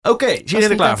Oké, zie je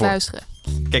er klaar voor? Luisteren.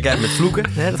 Kijk uit met vloeken.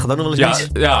 Hè? Dat gaat ook nog wel eens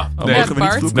mis. Mogen we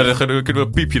niet vloeken? Dan kunnen we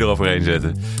een piepje eroverheen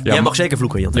zetten. Ja, Jij mag zeker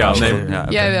vloeken, Jan. Okay.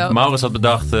 Jij wel. Maurits had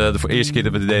bedacht de eerste keer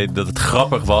dat we het deden dat het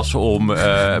grappig was om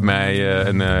mij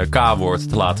een K-woord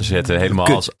te laten zetten. Helemaal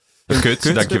Kut. als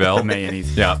kut, dankjewel. Dat meen je niet.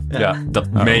 Ja,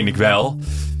 dat meen ik wel.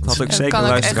 Dat had ook Het zeker kan ook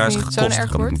luisteraars echt niet zo'n gekost, erg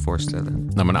kan ik woord. me voorstellen.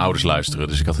 Nou, mijn ouders luisteren,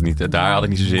 dus daar had ik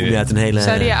niet zo zin in. Ja, het een hele...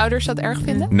 Zouden je ouders dat erg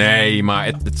vinden? Nee, maar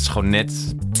het is gewoon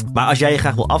net... Maar als jij je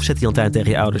graag wil afzetten, Jantijn, tegen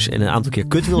je ouders en een aantal keer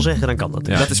kut wil zeggen, dan kan dat.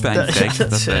 Ja. Dat is fijn. Freek.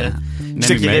 Dat is neem een ik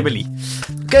stukje mee. rebellie.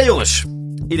 Oké, jongens.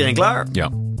 Iedereen klaar? Ja.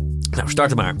 Nou,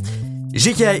 starten maar.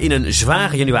 Zit jij in een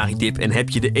zware januari-dip en heb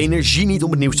je de energie niet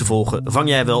om het nieuws te volgen? Vang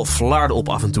jij wel flarden op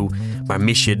af en toe, maar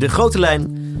mis je de grote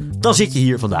lijn? Dan zit je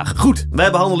hier vandaag. Goed,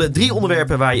 wij behandelen 3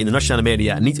 onderwerpen waar je in de nationale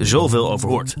media niet zoveel over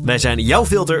hoort. Wij zijn jouw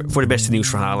filter voor de beste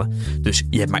nieuwsverhalen. Dus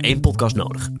je hebt maar 1 podcast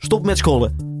nodig. Stop met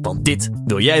scrollen, want dit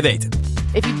wil jij weten.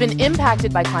 If you've been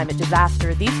impacted by climate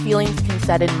disaster, these feelings can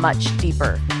set in much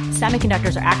deeper.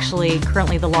 Semiconductors are actually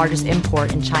currently the largest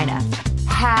import in China.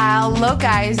 Hello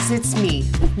guys, it's me,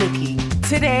 Nikkie.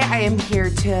 Today I am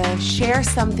here to share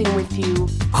something with you.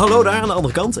 Hallo daar aan de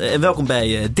andere kant en welkom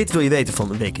bij Dit wil je weten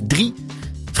van week 3.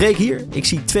 Freek hier. Ik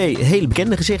zie 2 hele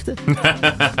bekende gezichten.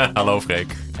 Hallo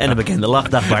Freek. En een bekende lach.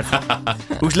 Dag Bart. Hoe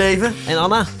is het leven? En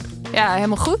Anna? Ja,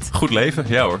 helemaal goed. Goed leven,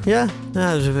 ja hoor. Ja,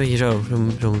 nou, dat is een beetje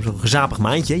zo'n gezapig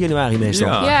maandje, januari meestal.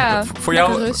 Ja, voor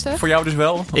lekker jou, rustig. voor jou dus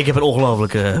wel? Ik heb een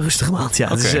ongelooflijk rustige maand. Ja,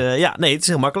 Oké. dus, het is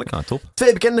heel makkelijk. Nou, top.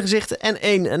 2 bekende gezichten en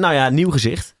 1, nieuw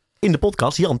gezicht in de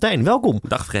podcast. Jantijn, welkom.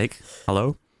 Dag Freek.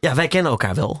 Hallo. Ja, wij kennen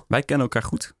elkaar wel. Wij kennen elkaar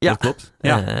goed. Ja. Dat klopt.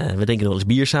 Ja, We drinken wel eens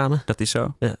bier samen. dat is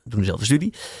zo. We doen dezelfde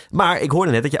studie. Maar ik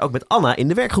hoorde net dat je ook met Anna in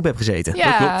de werkgroep hebt gezeten.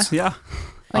 Ja, Dat klopt. Ja. want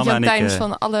Anna en Jantijn ik, is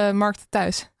van alle markten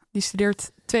thuis. Die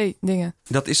studeert 2 dingen.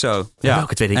 Dat is zo. En Ja.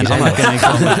 welke 2 dingen En zijn Anna dat? ken ik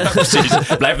van...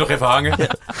 Precies. Blijf nog even hangen.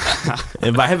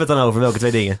 En waar hebben we het dan over? Welke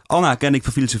 2 dingen? Anna ken ik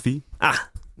van filosofie. Ah.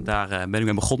 Daar ben ik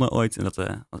mee begonnen ooit. En dat is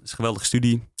een geweldige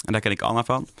studie. En daar ken ik Anna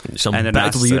van. Dus dan En daarnaast,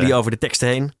 buitelden jullie over de teksten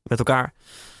heen met elkaar.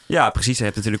 Ja, precies. Je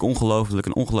hebt natuurlijk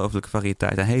een ongelooflijke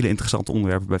variëteit. En hele interessante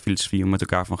onderwerpen bij filosofie om met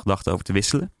elkaar van gedachten over te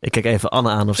wisselen. Ik kijk even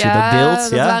Anna aan of ze Ja, dat deelt.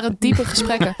 dat Ja? waren diepe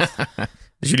gesprekken.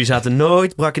 Dus jullie zaten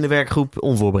nooit brak in de werkgroep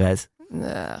onvoorbereid?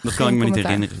 Dat kan ik me niet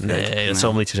herinneren. Nee, dat zal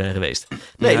wel niet zo zijn geweest.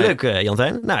 Nee, Nee. leuk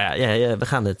Jantijn. Nou ja, we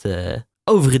gaan het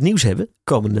over het nieuws hebben,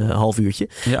 komende half uurtje.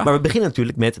 Ja. Maar we beginnen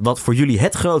natuurlijk met wat voor jullie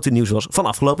het grote nieuws was van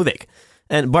afgelopen week.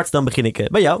 En Bart, dan begin ik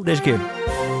bij jou deze keer.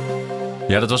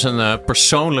 Ja, dat was een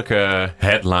persoonlijke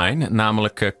headline.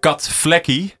 Namelijk Kat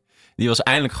Vlekkie. Die was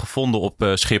eindelijk gevonden op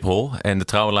Schiphol. En de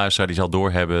trouwe luisteraar die zal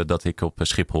doorhebben dat ik op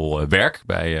Schiphol werk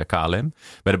bij KLM.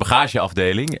 Bij de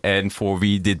bagageafdeling. En voor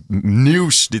wie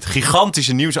dit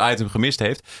gigantische nieuwsitem gemist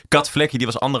heeft. Kat Vlekkie die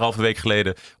was 1,5 week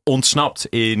geleden ontsnapt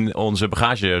in onze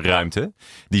bagageruimte.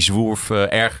 Die zwoerf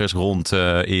ergens rond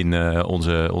in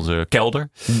onze kelder.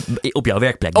 Op jouw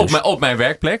werkplek dus. Op mijn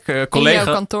werkplek. In Collega,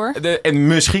 jouw kantoor? En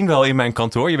misschien wel in mijn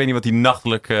kantoor. Je weet niet wat die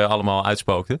nachtelijk allemaal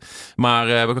uitspookte.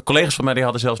 Maar collega's van mij die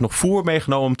hadden zelfs nog voer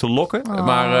meegenomen om te lokken. Oh.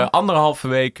 Maar 1,5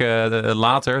 week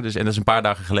later, en dat is een paar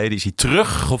dagen geleden, is hij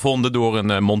teruggevonden door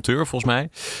een monteur volgens mij.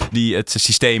 Die het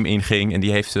systeem inging. En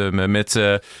die heeft hem met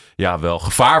wel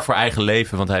gevaar voor eigen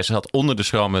leven. Want hij zat onder de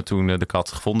schrammen toen de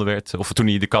kat gevonden werd. Of toen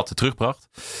hij de kat terugbracht.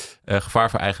 Gevaar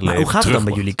voor eigen Maar leven. hoe gaat het dan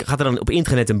bij jullie? Gaat er dan op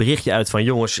internet een berichtje uit van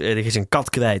jongens, er is een kat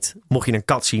kwijt. Mocht je een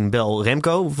kat zien, bel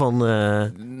Remco van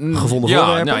gevonden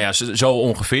voorwerpen? Nou ja, zo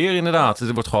ongeveer inderdaad.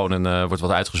 Er wordt gewoon wordt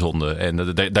wat uitgezonden.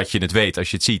 En dat je het weet als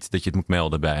je het ziet, dat je het moet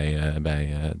melden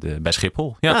bij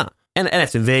Schiphol. Ja. Ah, en hij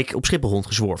heeft een week op Schiphol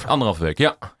rondgezworven. 1,5 week,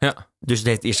 ja. Dus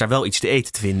is daar wel iets te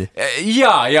eten te vinden.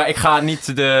 Ja, ik ga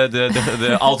niet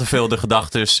de al te veel de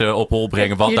gedachtes op hol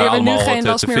brengen wat Jullie daar hebben nu allemaal geen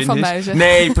last te meer vinden van is. muizen.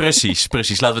 Nee,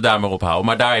 precies. Laten we daar maar op houden.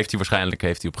 Maar daar heeft hij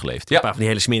waarschijnlijk op geleefd. Een Ja. paar van die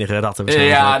hele smerige ratten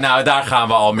waarschijnlijk. Ja, nou daar gaan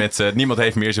we al met... niemand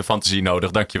heeft meer zijn fantasie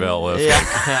nodig. Dankjewel.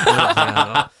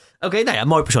 Ja. Oké, nou ja,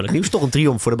 mooi persoonlijk nieuws. Toch een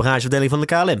triomf voor de bagageafdeling van de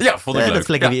KLM. Ja, vond ik leuk. Dat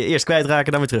lekker weer eerst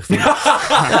kwijtraken, dan weer terugvinden.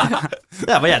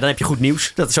 Ja, maar ja, dan heb je goed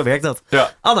nieuws. Zo werkt dat.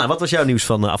 Ja. Anna, wat was jouw nieuws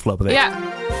van de afgelopen week? Ja.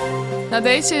 Nou,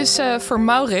 deze is voor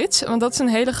Maurits, want dat is een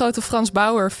hele grote Frans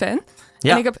Bauer fan.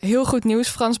 Ja. En ik heb heel goed nieuws.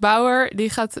 Frans Bauer die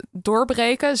gaat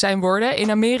doorbreken, zijn woorden,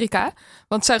 in Amerika.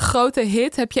 Want zijn grote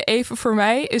hit, Heb je even voor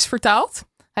mij, is vertaald.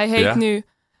 Hij heet nu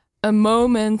A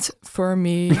Moment for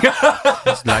Me.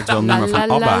 Het lijkt wel een nummer van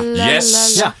ABBA.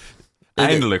 Yes! Ja.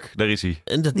 Eindelijk, daar is hij.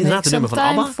 En dat inderdaad een nummer van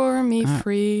ABBA. For me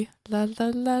free. La,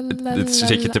 la, la, la, Dit la,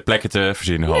 zit je la. ter plekke te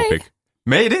verzinnen, hoop ik.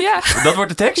 Meen je dit? Ja. Dat wordt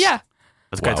de tekst? Ja.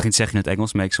 Dat kan je toch niet zeggen in het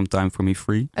Engels? Make some time for me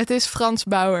free. Het is Frans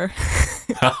Bauer.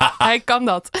 Hij kan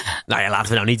dat. Nou ja, laten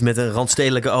we nou niet met een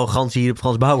randstedelijke arrogantie hier op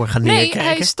Frans Bauer gaan neerkijken. Nee,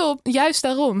 hij stopt. Juist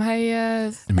daarom.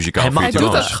 De muzikaal Hij mag Hij het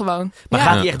doet wel. dat gewoon. Maar Ja.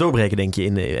 gaat hij echt doorbreken, denk je,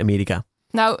 in Amerika?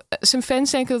 Nou, zijn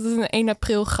fans denken dat het een 1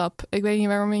 april grap. Ik weet niet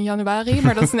waarom in januari,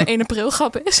 maar dat het een 1 april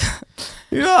grap is.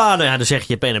 Ja, nou ja, dan zeg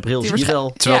je op 1 april, zie je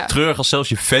wel. Terwijl Ja. treurig als zelfs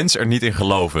je fans er niet in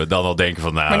geloven. Dan al denken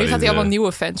van, nou... Maar nu gaat dit, hij allemaal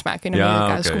nieuwe fans maken in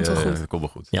Amerika. Dus komt wel goed. dat komt wel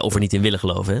goed. Ja, of er niet in willen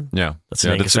geloven, hè? Ja, Dat ze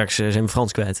denken straks zijn we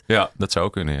Frans kwijt. Ja, dat zou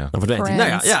ook kunnen, ja. Dan verdwijnt hij. Nou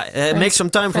ja, Friends. make some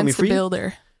time for me Friends the free.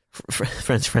 Builder.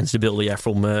 Friends the Builder, ja,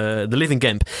 from the Living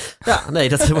Camp. Ja, nee,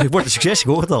 dat wordt een succes, ik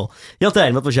hoor het al.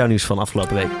 Jantijn, wat was jouw nieuws van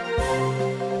afgelopen week?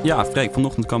 Ja, Freek,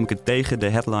 vanochtend kwam ik het tegen. De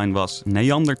headline was: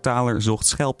 Neandertaler zocht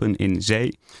schelpen in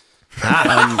zee.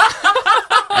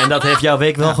 En dat heeft jouw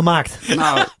week wel gemaakt.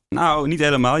 Nou, niet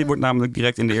helemaal. Je wordt namelijk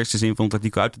direct in de eerste zin van het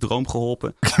artikel uit de droom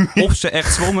geholpen. Of ze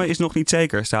echt zwommen is nog niet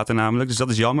zeker, staat er namelijk. Dus dat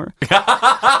is jammer.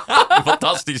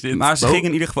 Fantastisch dit. Maar ze gingen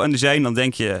in ieder geval in de zee en dan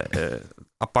denk je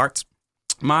apart.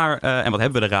 Maar, en wat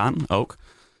hebben we eraan ook?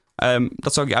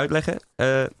 Dat zal ik je uitleggen.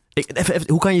 Even,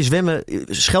 hoe kan je zwemmen,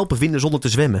 schelpen vinden zonder te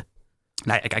zwemmen?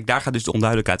 Nou ja, kijk, daar gaat dus de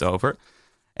onduidelijkheid over.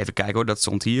 Even kijken hoor, dat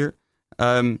stond hier.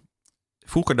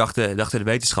 Vroeger dachten de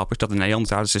wetenschappers dat de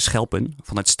Neandertalers de schelpen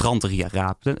van het strand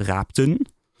raapten.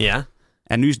 Ja.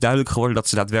 En nu is duidelijk geworden dat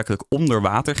ze daadwerkelijk onder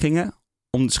water gingen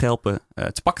om de schelpen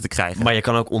te pakken te krijgen. Maar je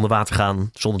kan ook onder water gaan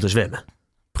zonder te zwemmen.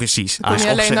 Precies. Dan kom je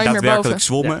Dus of alleen ze nooit meer daadwerkelijk boven.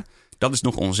 zwommen, dat is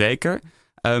nog onzeker.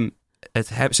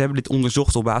 Ze hebben dit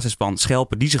onderzocht op basis van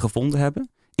schelpen die ze gevonden hebben.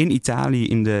 In Italië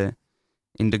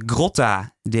in de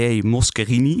Grotta dei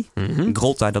Moscherini. Mhm.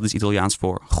 Grotta, dat is Italiaans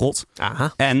voor grot.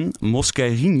 Aha. En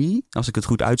Moscherini, als ik het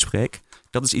goed uitspreek,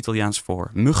 dat is Italiaans voor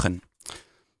muggen.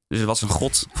 Dus het was een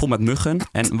grot vol met muggen.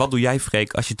 En wat doe jij,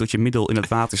 Freek, als je tot je middel in het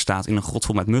water staat in een grot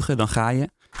vol met muggen? Dan ga je...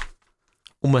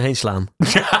 Om me heen slaan.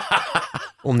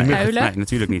 Om de muggen. Huilen. Nee,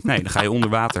 natuurlijk niet. Nee, dan ga je onder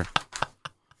water.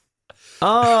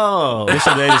 Oh. Dus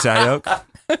dat deden zij ook.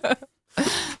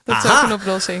 Dat is Aha. ook een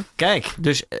oplossing. Kijk,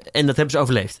 dus, en dat hebben ze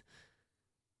overleefd.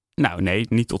 Nou, nee,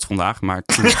 niet tot vandaag, maar...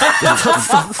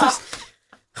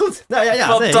 Goed, nou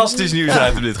ja, Fantastisch nieuws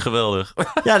uit op dit, geweldig.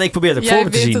 Ja, nee, ik probeer het ook Jij voor me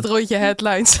te wint zien. het rondje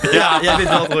headlines. Ja, jij bent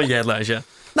wel het rondje headlines, ja.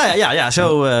 Nou ja,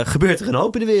 zo gebeurt er een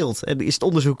hoop in de wereld. En is het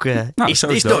onderzoek zo is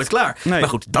is dat. nooit klaar. Nee. Maar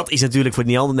goed, dat is natuurlijk voor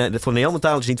de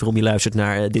Neandertalers niet waarom je luistert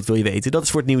naar Dit Wil Je Weten. Dat is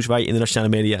voor het nieuws waar je in de nationale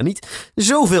media niet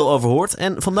zoveel over hoort.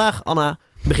 En vandaag, Anna,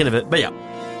 beginnen we bij jou.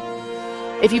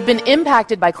 If you've been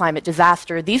impacted by climate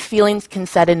disaster, these feelings can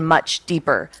set in much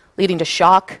deeper, leading to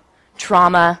shock,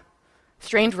 trauma,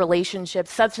 strained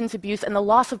relationships, substance abuse, and the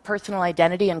loss of personal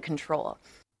identity and control.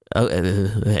 Oh,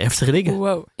 heftige dingen.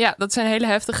 Wow. Ja, dat zijn hele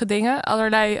heftige dingen.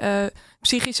 Allerlei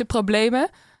psychische problemen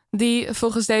die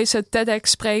volgens deze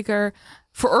TEDx-spreker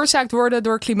veroorzaakt worden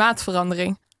door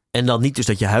klimaatverandering. En dan niet dus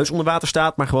dat je huis onder water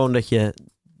staat, maar gewoon dat je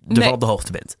ervan Nee. op de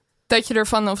hoogte bent. Dat je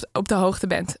ervan op de hoogte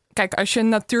bent. Kijk, als je een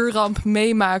natuurramp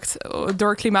meemaakt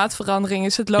door klimaatverandering,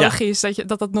 is het logisch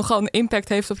dat dat nogal een impact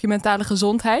heeft op je mentale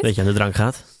gezondheid. Dat je aan de drank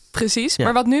gaat. Precies. Ja.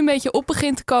 Maar wat nu een beetje op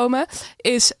begint te komen,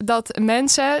 is dat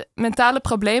mensen mentale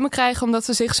problemen krijgen omdat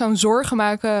ze zich zo'n zorgen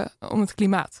maken om het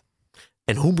klimaat.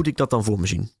 En hoe moet ik dat dan voor me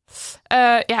zien?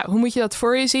 Hoe moet je dat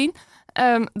voor je zien?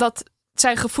 Dat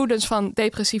zijn gevoelens van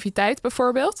depressiviteit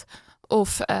bijvoorbeeld.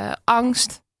 Of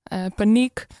angst,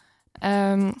 paniek.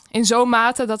 In zo'n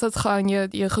mate dat het gewoon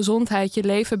je gezondheid, je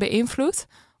leven beïnvloedt.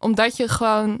 Omdat je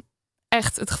gewoon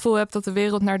echt het gevoel hebt dat de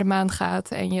wereld naar de maan gaat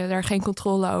en je daar geen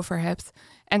controle over hebt.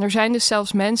 En er zijn dus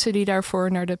zelfs mensen die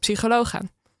daarvoor naar de psycholoog gaan.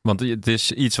 Want het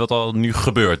is iets wat al nu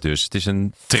gebeurt dus. Het is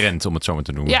een trend om het zo maar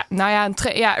te noemen. Ja, nou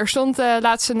ja, er stond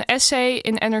laatst een essay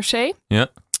in NRC Ja.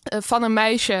 van een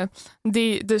meisje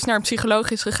die dus naar een psycholoog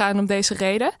is gegaan om deze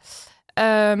reden.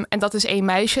 En dat is 1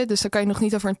 meisje, dus dan kan je nog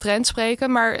niet over een trend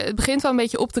spreken. Maar het begint wel een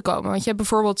beetje op te komen. Want je hebt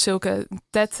bijvoorbeeld zulke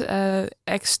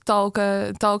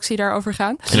TED-talks die daarover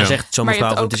gaan. En dan zegt zo'n Maar je mevrouw,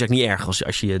 hebt ook- het is echt niet erg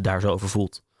als je je daar zo over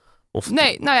voelt. Of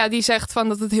Nee, nou ja, die zegt van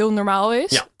dat het heel normaal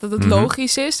is. Ja. Dat het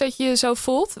logisch is dat je je zo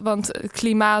voelt. Want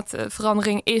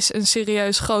klimaatverandering is een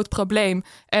serieus groot probleem.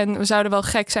 En we zouden wel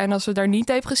gek zijn als we daar niet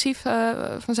depressief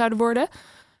van zouden worden.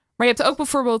 Maar je hebt ook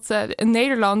bijvoorbeeld een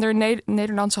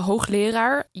Nederlandse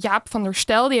hoogleraar, Jaap van der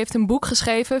Stel. Die heeft een boek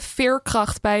geschreven,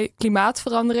 Veerkracht bij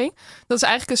klimaatverandering. Dat is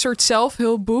eigenlijk een soort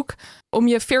zelfhulpboek om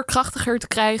je veerkrachtiger te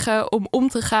krijgen om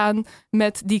te gaan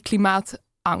met die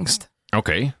klimaatangst.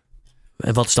 Oké.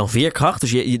 En wat is dan veerkracht?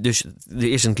 Dus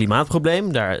er is een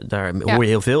klimaatprobleem, daar hoor je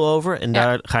heel veel over. En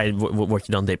daar word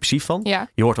je dan depressief van. Ja.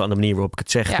 Je hoort wel aan de manier waarop ik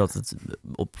het zeg Ja. dat het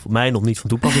op mij nog niet van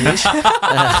toepassing is.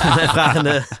 Mijn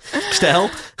vragende stijl.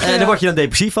 En daar word je dan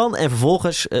depressief van. En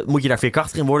vervolgens moet je daar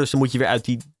veerkrachtig in worden. Dus dan moet je weer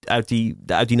uit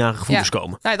die nare gevoelens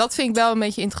komen. Nou, dat vind ik wel een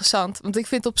beetje interessant. Want ik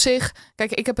vind op zich...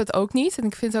 Kijk, ik heb het ook niet. En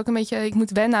ik vind ook een beetje... Ik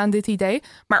moet wennen aan dit idee.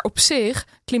 Maar op zich,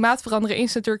 klimaatveranderen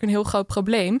is natuurlijk een heel groot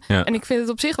probleem. Ja. En ik vind het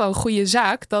op zich wel een goede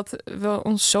zaak... dat we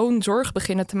ons zo'n zorg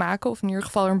beginnen te maken. Of in ieder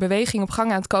geval er een beweging op gang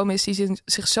aan het komen is... die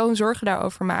zich zo'n zorgen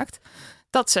daarover maakt...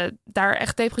 dat ze daar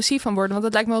echt depressief van worden. Want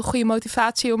dat lijkt me wel een goede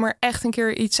motivatie... om er echt een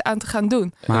keer iets aan te gaan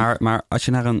doen. Maar als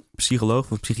je naar een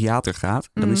psycholoog of psychiater gaat...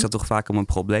 dan is dat toch vaak om een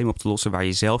probleem op te lossen... waar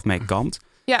je zelf mee kampt.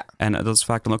 Ja. En dat is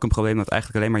vaak dan ook een probleem... dat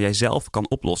eigenlijk alleen maar jij zelf kan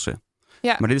oplossen.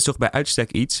 Ja. Maar dit is toch bij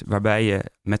uitstek iets... waarbij je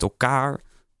met elkaar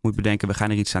moet bedenken... we gaan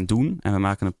er iets aan doen en we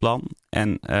maken een plan...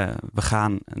 en we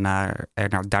gaan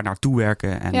daar naartoe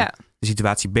werken... en de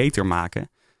situatie beter maken...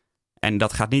 En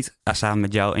dat gaat niet samen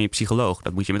met jou en je psycholoog.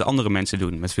 Dat moet je met andere mensen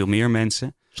doen. Met veel meer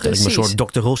mensen. Stel ik me een soort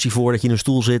Dr. Rossi voor dat je in een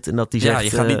stoel zit en dat die zegt... Ja, je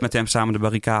gaat niet met hem samen de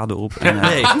barricade op. En,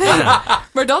 nee.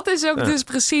 Maar dat is ook dus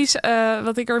precies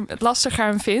wat ik er lastiger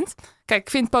aan vind. Kijk, ik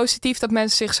vind het positief dat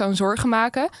mensen zich zo'n zorgen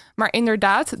maken. Maar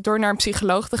inderdaad, door naar een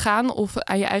psycholoog te gaan... of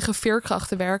aan je eigen veerkracht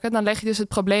te werken... dan leg je dus het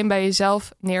probleem bij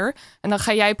jezelf neer. En dan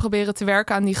ga jij proberen te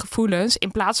werken aan die gevoelens...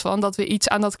 in plaats van dat we iets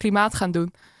aan dat klimaat gaan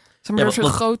doen. Dat is een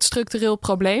groot structureel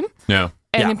probleem. Ja.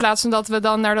 En in plaats van dat we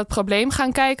dan naar dat probleem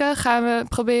gaan kijken... gaan we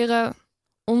proberen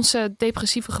onze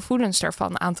depressieve gevoelens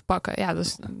daarvan aan te pakken. Ja,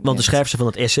 dus, want de schrijfster van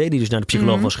het essay, die dus naar de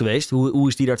psycholoog was geweest... Hoe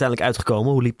is die er uiteindelijk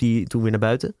uitgekomen? Hoe liep die toen weer naar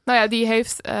buiten? Nou ja, die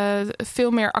heeft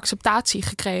veel meer acceptatie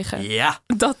gekregen. Ja.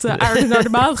 Dat de aarde naar de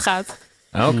maan gaat.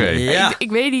 Oké. Ja.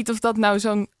 Ik weet niet of dat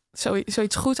nou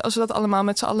zoiets goed... als we dat allemaal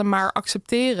met z'n allen maar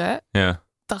accepteren...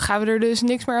 dan gaan we er dus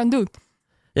niks meer aan doen.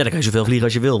 Ja, dan kan je zoveel vliegen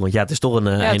als je wil. Want het is toch een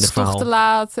eindig verhaal. Het is toch te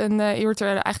laat en je wordt er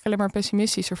eigenlijk alleen maar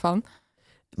pessimistischer van.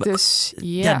 Dus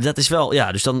ja, dat is wel...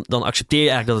 Ja, dus dan accepteer je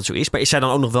eigenlijk dat het zo is. Maar is zij dan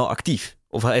ook nog wel actief?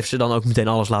 Of heeft ze dan ook meteen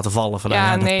alles laten vallen? Van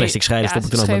dat plastic scheiden stop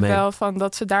ik er ook maar mee. Ze wel van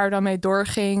dat ze daar dan mee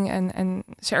doorging. En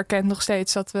ze erkent nog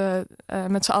steeds dat we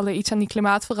met z'n allen iets aan die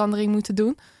klimaatverandering moeten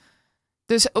doen.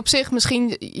 Dus op zich misschien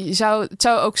het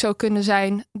zou ook zo kunnen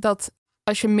zijn dat...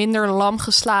 als je minder lam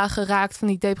geslagen raakt van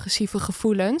die depressieve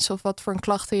gevoelens... of wat voor een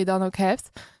klachten je dan ook hebt...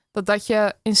 dat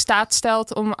je in staat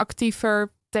stelt om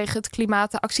actiever tegen het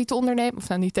klimaat actie te ondernemen. Of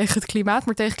nou niet tegen het klimaat,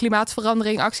 maar tegen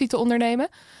klimaatverandering actie te ondernemen.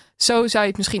 Zo zou je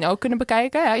het misschien ook kunnen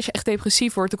bekijken. Ja, als je echt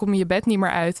depressief wordt, dan kom je je bed niet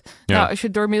meer uit. Ja. Nou, als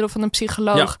je door middel van een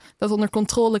psycholoog dat onder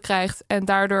controle krijgt... en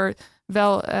daardoor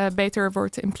wel beter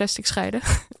wordt in plastic scheiden.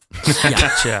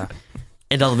 Ja.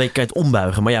 En dan kan je het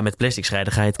ombuigen. Maar ja, met plastic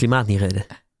scheiden ga je het klimaat niet redden.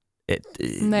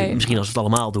 Nee. Misschien als we het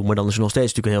allemaal doen, maar dan is er nog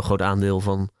steeds natuurlijk een heel groot aandeel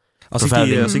van...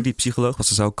 Als ik die psycholoog was,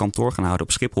 dan zou ik kantoor gaan houden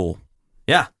op Schiphol.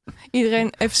 Ja.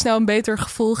 Iedereen even snel een beter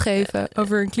gevoel geven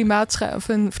over een of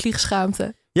een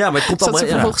vliegschaamte. Ja, maar het komt allemaal...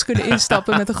 Zodat ze vervolgens kunnen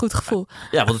instappen met een goed gevoel.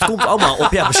 Ja, want het komt allemaal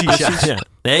op... Ja, precies. Ja.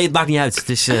 Nee, het maakt niet uit. Het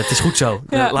is goed zo.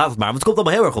 Ja. Laat het maar. Want het komt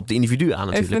allemaal heel erg op de individu aan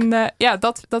natuurlijk.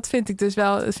 Dat vind ik dus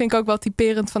wel... Dat vind ik ook wel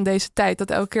typerend van deze tijd.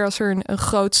 Dat elke keer als er een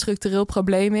groot structureel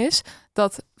probleem is...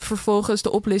 dat vervolgens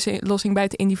de oplossing bij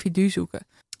het individu zoeken.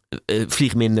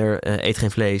 Vlieg minder, eet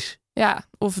geen vlees. Ja,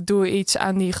 of doe iets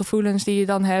aan die gevoelens die je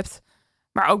dan hebt...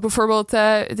 Maar ook bijvoorbeeld,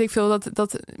 ik wil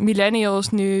dat millennials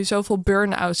nu zoveel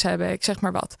burn-outs hebben. Ik zeg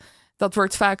maar wat. Dat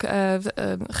wordt vaak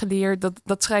geleerd.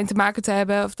 Dat schijnt te maken te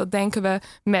hebben, of dat denken we,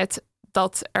 met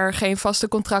dat er geen vaste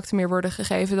contracten meer worden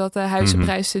gegeven. Dat de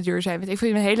huizenprijzen te duur zijn. Ik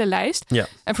vind een hele lijst. Ja.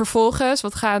 En vervolgens,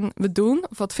 wat gaan we doen?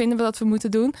 Of wat vinden we dat we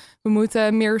moeten doen? We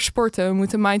moeten meer sporten. We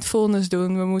moeten mindfulness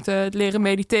doen. We moeten leren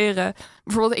mediteren.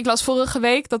 Bijvoorbeeld, ik las vorige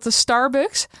week dat de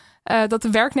Starbucks... dat de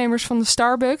werknemers van de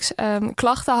Starbucks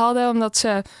klachten hadden... omdat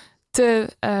ze te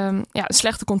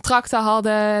slechte contracten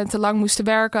hadden... te lang moesten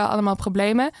werken, allemaal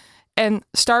problemen. En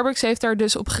Starbucks heeft daar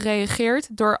dus op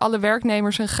gereageerd... door alle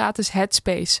werknemers een gratis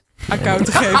Headspace-account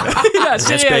te geven. Ja, serieus,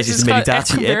 Headspace is de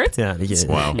meditatie-app. Ja,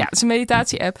 het is een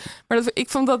meditatie-app. Maar ik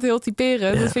vond dat heel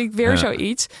typerend. Ja. Dat vind ik weer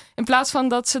zoiets. In plaats van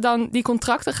dat ze dan die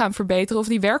contracten gaan verbeteren... of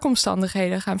die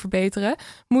werkomstandigheden gaan verbeteren...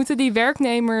 moeten die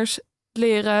werknemers...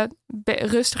 leren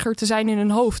rustiger te zijn in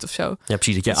hun hoofd of zo. Ja,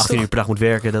 precies. Dat je 18 uur per dag moet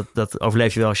werken, dat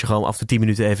overleef je wel als je gewoon af en toe 10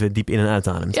 minuten even diep in- en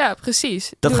uitademt. Ja,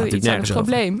 precies. Dat gaat natuurlijk nergens over.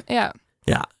 Probleem. Ja.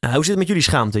 Hoe zit het met jullie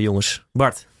schaamte, jongens?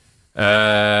 Bart?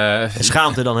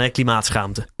 Schaamte dan, hè?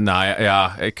 Klimaatschaamte. Nou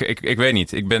ja, ik weet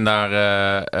niet. Ik ben daar...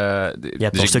 je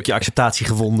hebt dus een stukje acceptatie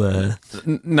gevonden.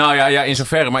 Nou ja, in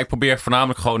zoverre. Maar ik probeer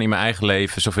voornamelijk gewoon in mijn eigen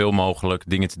leven zoveel mogelijk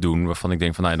dingen te doen waarvan ik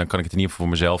denk van, dan kan ik het in ieder geval voor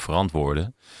mezelf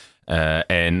verantwoorden.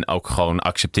 En ook gewoon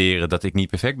accepteren dat ik niet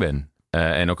perfect ben.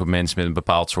 En ook een mens met een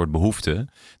bepaald soort behoefte.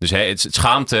 Dus het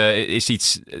schaamte is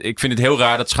iets... Ik vind het heel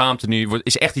raar dat schaamte nu...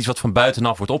 is echt iets wat van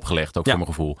buitenaf wordt opgelegd, ook voor mijn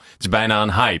gevoel. Het is bijna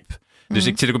een hype. Dus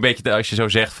ik zit ook een beetje... Als je zo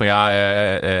zegt van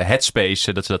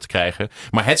Headspace, dat ze dat krijgen.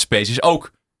 Maar Headspace is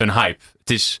ook een hype. Het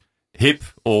is hip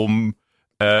om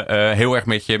heel erg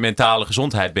met je mentale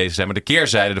gezondheid bezig te zijn. Maar de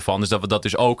keerzijde ervan is dat we dat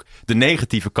dus ook de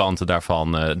negatieve kanten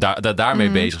daarvan daarmee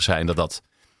bezig zijn. Dat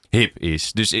hip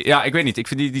is. Dus ja, ik weet niet. Ik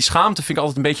vind die schaamte vind ik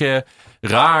altijd een beetje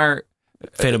raar.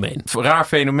 Raar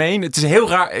fenomeen. Het is heel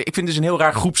raar. Ik vind het dus een heel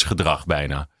raar groepsgedrag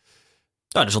bijna. Nou,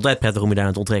 dat is altijd prettig om je daar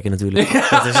aan te onttrekken natuurlijk.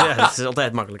 Dat is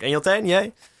altijd makkelijk. En Jantijn,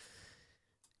 jij?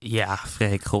 Ja,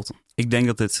 Freek, god. Ik denk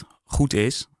dat het goed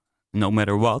is, no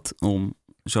matter what, om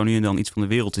zo nu en dan iets van de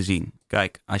wereld te zien.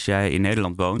 Kijk, als jij in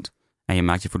Nederland woont en je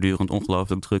maakt je voortdurend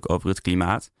ongelooflijk druk over het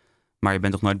klimaat, maar je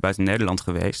bent toch nooit buiten Nederland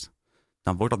geweest,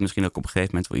 dan wordt dat misschien ook op een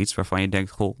gegeven moment wel iets waarvan je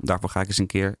denkt, goh, daarvoor ga ik eens een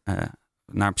keer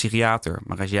naar een psychiater.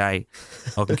 Maar als jij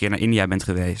ook een keer naar India bent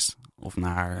geweest of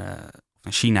naar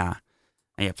China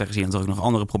en je hebt daar gezien dat er ook nog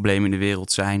andere problemen in de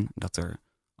wereld zijn, dat er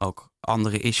ook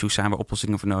andere issues zijn waar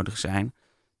oplossingen voor nodig zijn,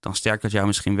 dan sterkt dat jou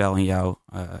misschien wel in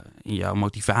jouw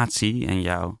motivatie en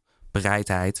jouw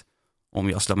bereidheid om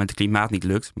je, als het dan met het klimaat niet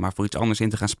lukt, maar voor iets anders in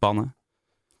te gaan spannen.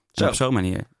 Zo. Op zo'n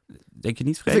manier. Denk je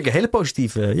niet, Freek? Dat vind ik een hele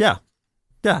positieve, ja.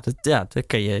 Ja, dat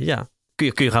kun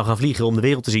je gewoon gaan vliegen om de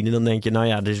wereld te zien. En dan denk je, nou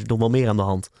ja, er is nog wel meer aan de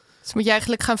hand. Dus moet je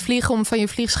eigenlijk gaan vliegen om van je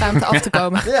vliegschaamte af te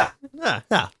komen. Ja.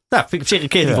 Nou, vind ik op zich een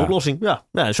creatieve oplossing.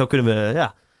 Ja, zo kunnen we,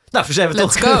 ja. Nou, zo zijn we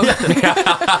Let's toch. go.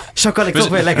 Zo kan ik toch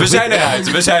weer lekker.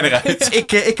 We zijn eruit.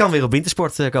 Ik kan weer op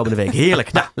wintersport komende week.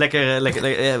 Heerlijk. Nou,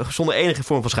 lekker zonder enige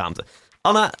vorm van schaamte.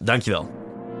 Anna, dankjewel.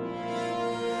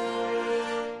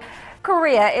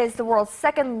 Korea is the world's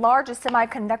second largest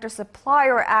semiconductor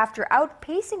supplier after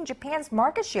outpacing Japan's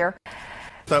market share.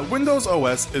 That Windows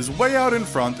OS is way out in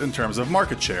front in terms of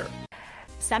market share.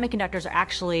 Semiconductors are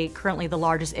actually currently the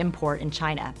largest import in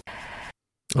China.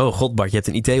 Oh god, Bart, je hebt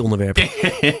een IT-onderwerp.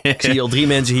 Ik zie al 3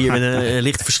 mensen hier met een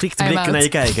licht verschrikte blik naar je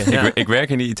kijken. Ja. Ik werk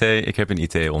in de IT, ik heb een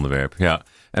IT-onderwerp. Ja.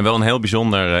 En wel een heel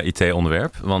bijzonder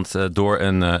IT-onderwerp. Want door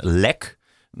een lek,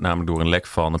 namelijk door een lek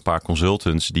van een paar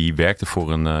consultants die werkten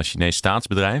voor een Chinees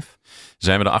staatsbedrijf,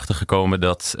 zijn we erachter gekomen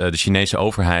dat de Chinese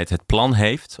overheid het plan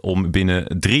heeft om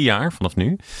binnen 3 jaar vanaf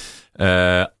nu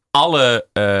alle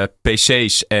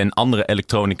PC's en andere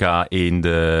elektronica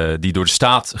die door de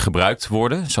staat gebruikt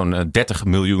worden, zo'n 30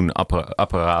 miljoen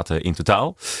apparaten in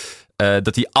totaal,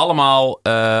 dat die allemaal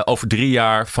over 3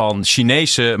 jaar van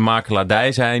Chinese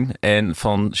makelaardij zijn en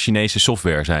van Chinese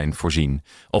software zijn voorzien.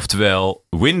 Oftewel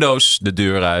Windows de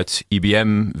deur uit,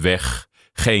 IBM weg,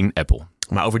 geen Apple.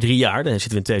 Maar over 3 jaar, dan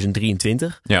zitten we in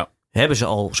 2023. Ja. Hebben ze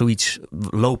al zoiets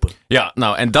lopen? Ja,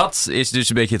 nou en dat is dus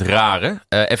een beetje het rare.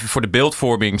 Even voor de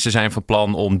beeldvorming. Ze zijn van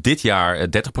plan om dit jaar 30%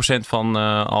 van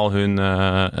al hun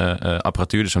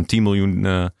apparatuur, dus zo'n 10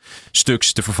 miljoen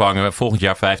stuks te vervangen. Volgend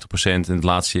jaar 50% en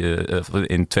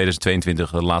in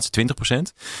 2022 de laatste 20%.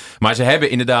 Maar ze hebben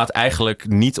inderdaad eigenlijk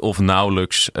niet of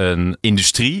nauwelijks een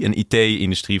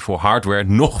IT-industrie voor hardware,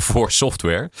 nog voor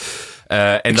software.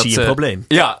 Ik zie een probleem.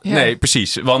 Ja, nee,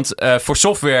 precies. Want voor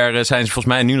software zijn ze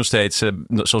volgens mij nu nog steeds,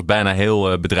 zoals bijna heel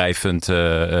de bedrijven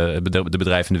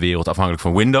in de wereld, afhankelijk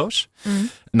van Windows.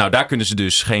 Nou, daar kunnen ze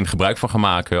dus geen gebruik van gaan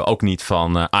maken. Ook niet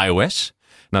van iOS.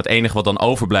 Nou, het enige wat dan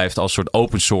overblijft als soort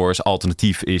open source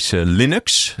alternatief is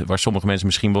Linux. Waar sommige mensen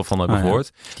misschien wel van hebben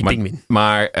gehoord. Die pinguïn.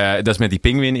 Maar dat is met die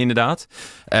pinguïn inderdaad.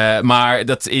 Maar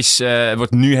dat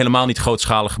wordt nu helemaal niet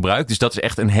grootschalig gebruikt. Dus dat is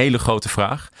echt een hele grote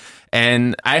vraag.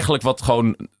 En eigenlijk wat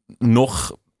gewoon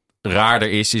nog raarder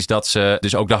is dat ze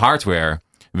dus ook de hardware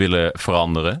willen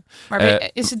veranderen. Maar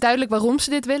is het duidelijk waarom ze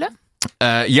dit willen?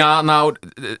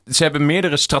 Ze hebben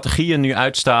meerdere strategieën nu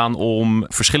uitstaan om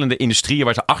verschillende industrieën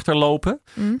waar ze achterlopen,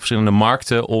 verschillende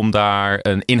markten, om daar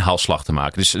een inhaalslag te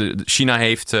maken. Dus China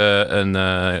heeft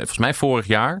volgens mij vorig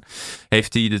jaar,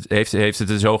 heeft het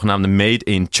de zogenaamde Made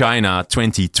in China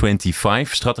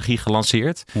 2025 strategie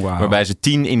gelanceerd. Wow. Waarbij ze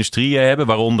 10 industrieën hebben,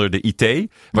 waaronder de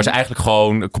IT, waar ze eigenlijk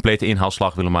gewoon een complete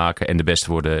inhaalslag willen maken en de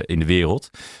beste worden in de wereld.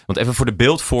 Want even voor de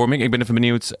beeldvorming, ik ben even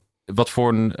benieuwd, wat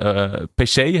voor een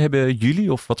PC hebben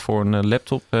jullie? Of wat voor een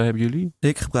laptop hebben jullie?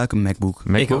 Ik gebruik een MacBook.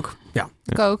 Ik ook. Ja.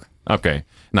 Ik ook. Oké.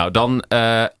 Nou, dan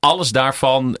alles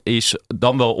daarvan is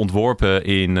dan wel ontworpen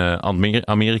in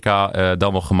Amerika,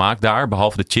 dan wel gemaakt daar.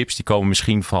 Behalve de chips, die komen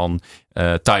misschien van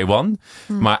Taiwan.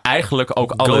 Maar eigenlijk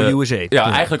ook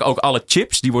eigenlijk ook alle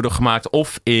chips die worden gemaakt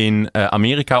of in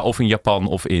Amerika of in Japan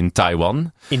of in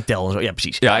Taiwan. Intel en zo, ja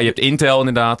precies. Ja, je hebt Intel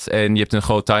inderdaad en je hebt een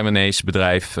groot Taiwanese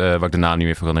bedrijf waar ik de naam niet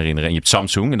meer van kan herinneren. En je hebt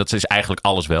Samsung en dat is eigenlijk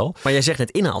alles wel. Maar jij zegt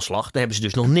net inhaalslag, daar hebben ze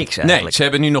dus nog niks eigenlijk. Nee, ze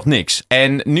hebben nu nog niks.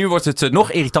 En nu wordt het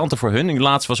nog irritanter voor hun.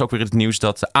 Laatst was ook weer het nieuws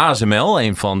dat ASML,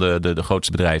 een van de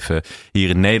grootste bedrijven hier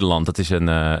in Nederland, dat is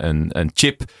een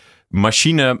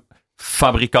chipmachine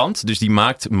fabrikant, dus die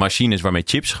maakt machines waarmee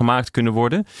chips gemaakt kunnen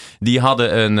worden. Die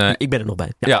hadden een... ik ben er nog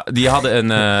bij. Ja, die hadden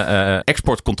een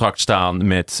exportcontract staan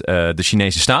met de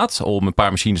Chinese staat om een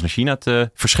paar machines naar China te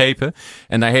verschepen.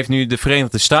 En daar heeft nu de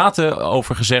Verenigde Staten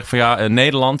over gezegd van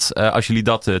Nederland, als jullie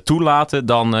dat toelaten,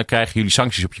 dan krijgen jullie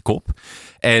sancties op je kop.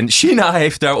 En China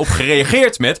heeft daarop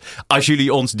gereageerd met, als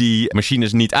jullie ons die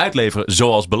machines niet uitleveren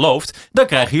zoals beloofd, dan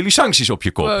krijgen jullie sancties op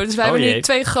je kop. Wow, dus wij hebben nu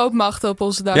 2 grootmachten op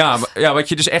onze dak. Ja, wat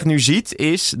je dus echt nu ziet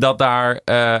is dat daar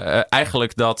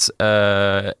eigenlijk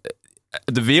de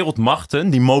wereldmachten,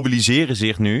 die mobiliseren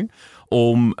zich nu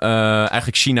om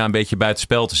eigenlijk China een beetje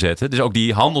buitenspel te zetten. Dus ook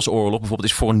die handelsoorlog bijvoorbeeld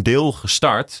is voor een deel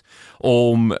gestart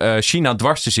om China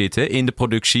dwars te zitten in de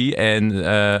productie en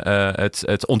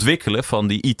het ontwikkelen van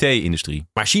die IT-industrie.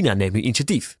 Maar China neemt nu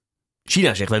initiatief.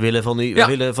 China zegt, wij willen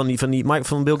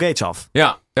van Bill Gates af.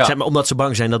 Ja. Zeg maar, omdat ze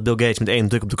bang zijn dat Bill Gates met 1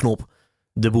 druk op de knop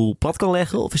de boel plat kan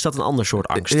leggen? Of is dat een ander soort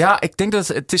angst? Ja, ik denk dat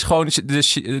het is gewoon...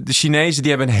 De Chinezen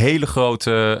die hebben een hele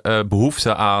grote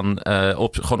behoefte aan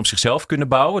gewoon op zichzelf kunnen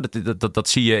bouwen. Dat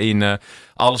zie je in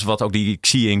alles wat ook die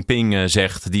Xi Jinping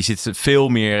zegt. Die zit veel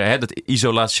meer, dat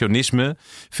isolationisme,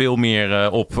 veel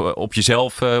meer op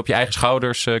jezelf, op je eigen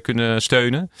schouders kunnen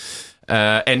steunen.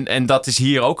 En dat is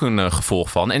hier ook een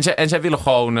gevolg van. En zij willen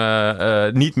gewoon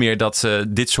niet meer dat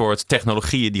dit soort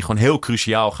technologieën die gewoon heel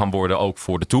cruciaal gaan worden ook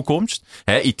voor de toekomst.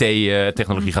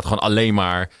 IT-technologie gaat gewoon alleen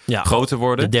maar groter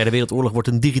worden. De derde wereldoorlog wordt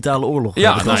een digitale oorlog.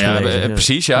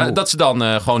 Precies. Ja, dat ze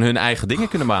dan gewoon hun eigen dingen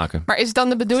kunnen maken. Maar is het dan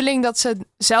de bedoeling dat ze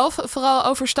zelf vooral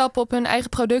overstappen op hun eigen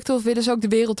producten? Of willen ze ook de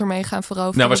wereld ermee gaan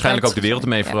veroveren? Nou, waarschijnlijk ook de wereld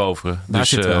ermee veroveren. Daar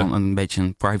zit wel een beetje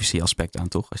een privacy aspect aan,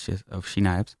 toch? Als je het over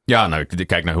China hebt. Ja, nou,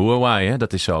 kijk naar Huawei.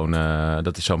 Dat is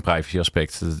zo'n privacy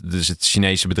aspect. Dus het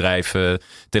Chinese bedrijf,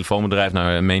 telefoonbedrijf,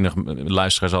 menig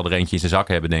luisteraar zal er eentje in zijn zak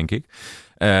hebben, denk ik.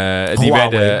 Die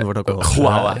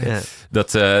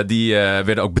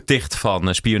werden ook beticht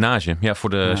van spionage voor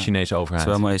de Chinese overheid.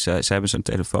 Dat is wel mooi. Ze hebben zo'n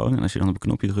telefoon en als je dan op een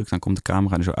knopje drukt, dan komt de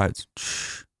camera er zo uit.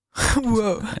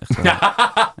 Wow.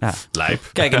 Lijp.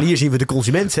 Kijk, en hier zien we de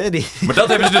consument. Hè, Maar dat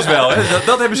hebben ze dus wel. Hè?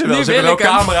 Dat hebben ze wel. Ze hebben wel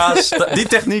camera's. Die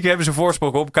techniek hebben ze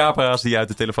voorsprong op. Camera's die uit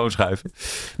de telefoon schuiven.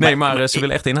 Nee, maar ze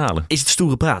willen echt inhalen. Is het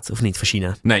stoere praat of niet voor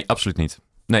China? Nee, absoluut niet.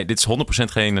 Nee, dit is 100%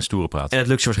 geen stoere praat. En het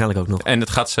lukt ze waarschijnlijk ook nog. En het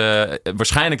gaat ze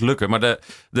waarschijnlijk lukken. Maar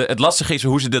het lastige is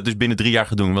hoe ze dat dus binnen 3 jaar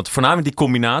gaan doen. Want voornamelijk die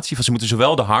combinatie van ze moeten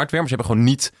zowel de hardware, maar ze hebben gewoon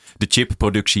niet de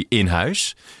chipproductie in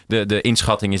huis. De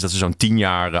inschatting is dat ze zo'n 10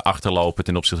 jaar achterlopen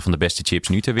ten opzichte van de beste chips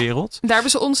nu ter wereld. Daar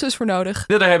hebben ze ons dus voor nodig.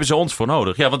 Ja, daar hebben ze ons voor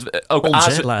nodig. Ja, want ook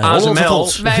ASML. ASML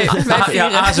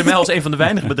is een van de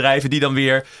weinige bedrijven die dan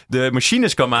weer de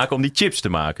machines kan maken om die chips te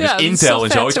maken. Ja, dus Intel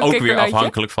en zo is ook weer afhankelijk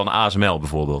afhankelijk van ASML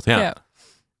bijvoorbeeld. Ja.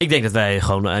 Ik denk dat wij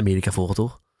gewoon Amerika volgen,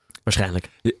 toch? Waarschijnlijk.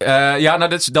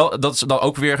 Dat is dan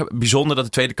ook weer bijzonder dat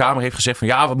de Tweede Kamer heeft gezegd van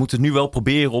we moeten nu wel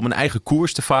proberen om een eigen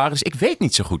koers te varen. Dus ik weet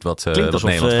niet zo goed wat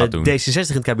Nederland gaat doen. D66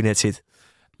 in het kabinet zit.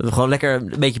 Dat we gewoon lekker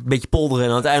een beetje polderen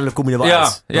en uiteindelijk kom je er wel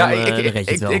uit.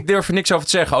 Ik durf er niks over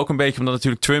te zeggen. Ook een beetje omdat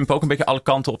natuurlijk Trump ook een beetje alle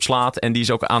kanten op slaat. En die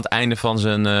is ook aan het einde van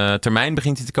zijn termijn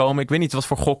begint hij te komen. Ik weet niet wat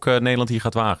voor gok Nederland hier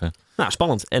gaat wagen. Nou,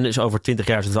 spannend. En dus over 20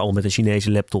 jaar zitten we allemaal met een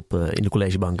Chinese laptop in de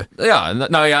collegebanken.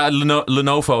 Ja,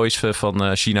 Lenovo is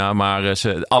van China. Maar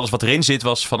alles wat erin zit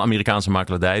was van Amerikaanse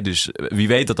makelaardij. Dus wie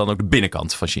weet dat dan ook de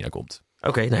binnenkant van China komt.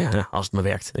 Oké, als het maar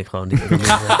werkt. Ik gewoon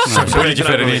zo weet je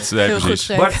verder niet. Nee, precies.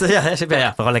 Goed, Bart,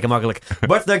 gewoon lekker makkelijk.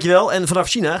 Bart, dankjewel. En vanaf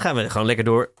China gaan we gewoon lekker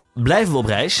door. Blijven we op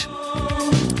reis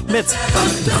met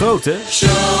de grote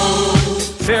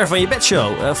Ver van je bed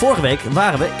show. Vorige week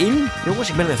waren we in, jongens,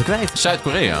 ik ben hem even kwijt.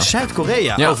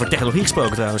 Zuid-Korea. Over technologie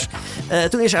gesproken trouwens.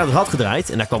 Toen is er uit het rad gedraaid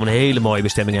en daar kwam een hele mooie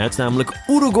bestemming uit, namelijk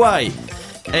Uruguay.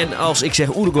 En als ik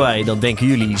zeg Uruguay, dan denken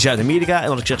jullie Zuid-Amerika. En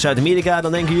als ik zeg Zuid-Amerika,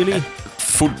 dan denken jullie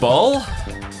voetbal.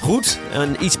 Goed.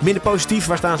 En iets minder positief,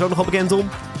 waar staan ze ook nogal bekend om?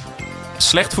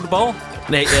 Slecht voetbal?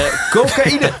 Nee,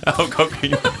 cocaïne.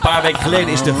 Cocaïne. Een paar weken geleden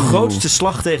is de grootste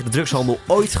slag tegen de drugshandel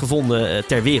ooit gevonden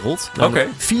ter wereld.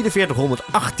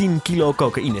 4418 kilo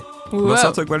cocaïne. Wow. Was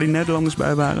dat ook waar die Nederlanders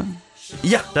bij waren?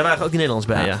 Ja, daar waren ook die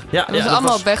Nederlanders bij, ja. Dat was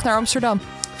allemaal op weg naar Amsterdam.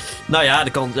 Nou ja,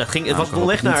 het was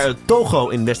onderweg naar Togo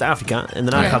in West-Afrika. En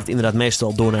daarna gaat het inderdaad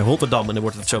meestal door naar Rotterdam. En dan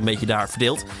wordt het zo'n beetje daar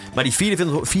verdeeld. Maar die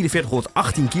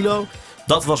 4418 kilo,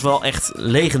 dat was wel echt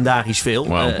legendarisch veel.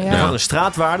 Wow. We hadden een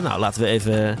straatwaarde. Nou, laten we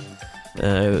even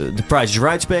The Price is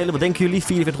Right spelen. Wat denken jullie?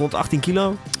 4418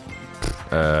 kilo?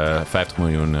 50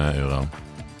 miljoen euro.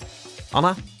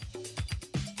 Anna?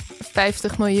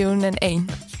 50 miljoen en 1.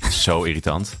 Zo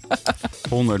irritant.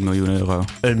 100 miljoen euro.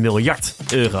 1 miljard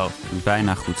euro.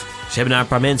 Bijna goed. Ze hebben naar een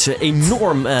paar mensen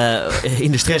enorm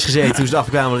in de stress gezeten toen ze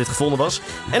erachter kwamen dat dit gevonden was.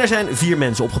 En er zijn 4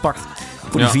 mensen opgepakt.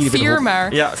 Voor die 4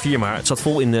 maar. Ja, 4 maar. Het zat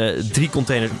vol in 3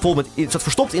 containers. Het zat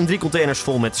verstopt in 3 containers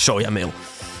vol met sojameel.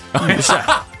 Dus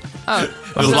ja.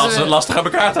 Dat is lastig aan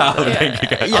elkaar te halen, denk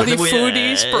ik. Al die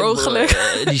foodies per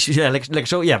ongeluk. Lekker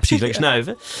zo, ja, precies, lekker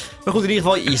snuiven. Maar goed, in ieder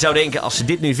geval, je zou denken, als ze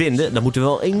dit nu vinden, dan moeten er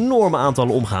wel enorme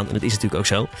aantallen omgaan. En dat is natuurlijk ook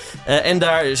zo. En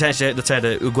daar zijn ze, dat zei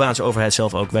de Uruguaanse overheid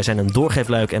zelf ook, wij zijn een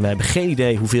doorgeefluik en wij hebben geen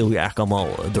idee hoeveel hier eigenlijk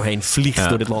allemaal doorheen vliegt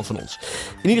door dit land van ons.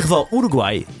 In ieder geval,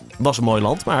 Uruguay was een mooi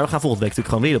land, maar we gaan volgende week natuurlijk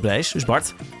gewoon weer op reis. Dus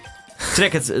Bart,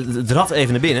 trek het rad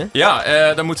even naar binnen.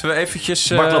 Ja, dan moeten we eventjes...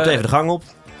 Bart loopt even de gang op.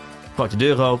 Gooit de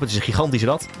deur open. Het is een gigantisch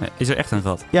rad. Is er echt een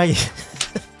rad? Ja, je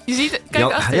ziet...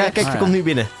 Kijk achter. Ja, kijk, je komt nu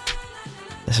binnen.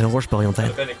 Dat is een hoorspel, Jantijn.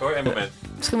 Dat ben ik hoor, 1 moment.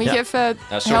 Misschien moet je even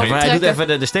helpen. Maar hij doet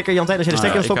even de stekker, Jantijn. Als je de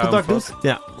stekker op stopcontact doet.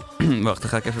 Ja. Wacht, dan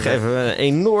ga ik even... Geef even een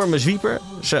enorme zwieper.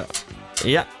 Zo.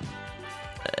 Ja.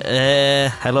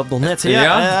 Hij loopt nog net.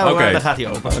 Ja, oké. Daar gaat hij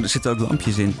open. Er zitten ook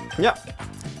lampjes in. Ja.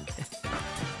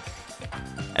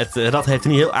 Het rad heeft er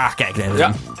niet heel... kijk.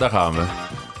 Ja, daar gaan we.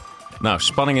 Nou,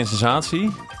 spanning en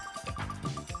sensatie.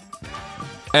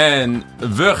 En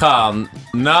we gaan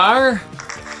naar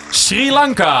Sri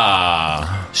Lanka.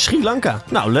 Sri Lanka.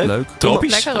 Nou, leuk.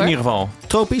 Tropisch, lekker, in ieder geval.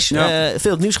 Tropisch. Ja.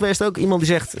 Veel het nieuws geweest ook. Iemand die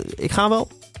zegt, ik ga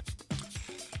wel.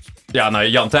 Ja, nou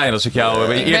Jantijn, als ik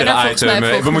jou eerdere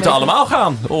item... we moeten allemaal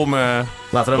gaan om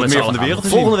laten we wat meer van de wereld te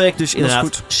zien. Volgende week dus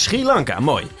inderdaad Sri Lanka.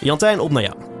 Mooi. Jantijn, op naar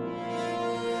jou.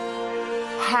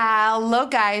 Hello,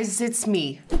 guys. It's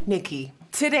me, Nikkie.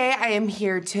 Today, I am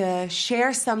here to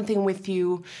share something with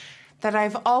you that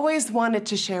I've always wanted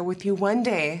to share with you one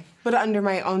day, but under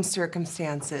my own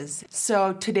circumstances.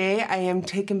 So today, I am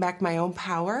taking back my own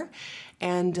power,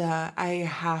 and I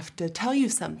have to tell you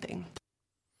something.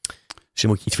 Ze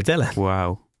moet je iets vertellen.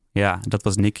 Wauw. Ja, dat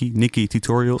was Nikkie. Nikkie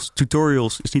Tutorials.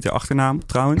 Tutorials is niet haar achternaam,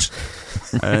 trouwens.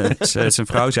 Ze is een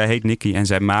vrouw, zij heet Nikkie en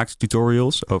zij maakt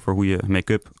tutorials over hoe je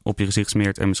make-up op je gezicht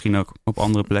smeert en misschien ook op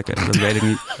andere plekken. Dat weet ik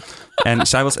niet. En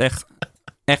zij was echt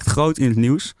groot in het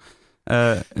nieuws.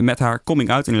 Met haar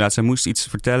coming out inderdaad. Zij moest iets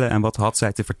vertellen. En wat had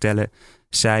zij te vertellen?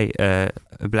 Zij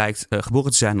blijkt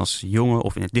geboren te zijn als jongen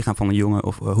of in het lichaam van een jongen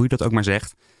of hoe je dat ook maar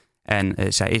zegt.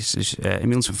 En zij is dus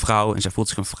inmiddels een vrouw en zij voelt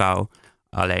zich een vrouw.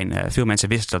 Alleen veel mensen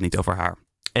wisten dat niet over haar.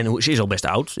 En ze is al best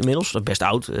oud inmiddels. Best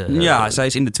oud. Zij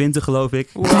is in de 20 geloof ik.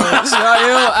 Wow, dat is wel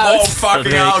heel oud. Oh,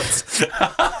 fucking oud.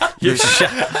 Dus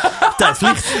tijd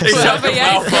vliegt. Zo ben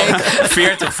jij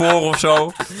 40 voor of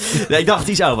zo. Nee, ik dacht dat het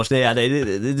iets oud was.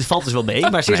 Dit valt dus wel mee.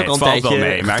 Maar ze is ook al een tijdje wel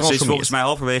mee. Maar ze is volgens mij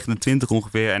halverwege de 20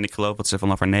 ongeveer. En ik geloof dat ze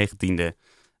vanaf haar 19e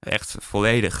echt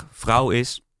volledig vrouw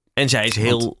is. En zij is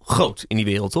heel groot in die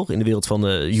wereld, toch? In de wereld van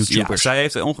de YouTubers. Ja, zij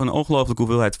heeft een ongelooflijke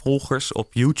hoeveelheid volgers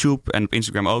op YouTube en op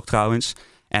Instagram ook trouwens.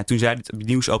 En toen zij dit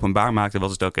nieuws openbaar maakte,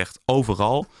 was het ook echt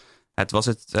overal.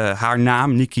 Haar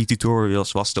naam, Nikkie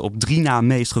Tutorials, was de op 3 na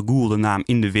meest gegoogelde naam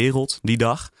in de wereld die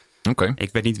dag. Okay. Ik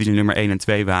weet niet wie de nummer 1 en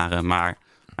 2 waren, maar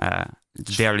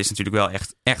de derde is natuurlijk wel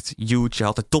echt huge. Je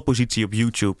had de toppositie op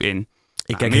YouTube in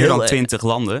meer dan 20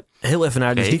 landen. Heel even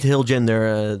naar, dus niet heel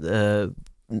gender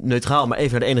neutraal, maar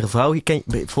even naar de enige vrouw.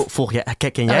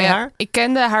 Ken jij haar? Ik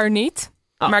kende haar niet,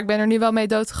 maar ik ben er nu wel mee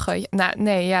doodgegooid.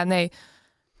 Nee.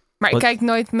 Maar ik kijk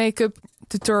nooit make-up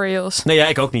tutorials. Nee,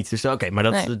 ik ook niet. Dus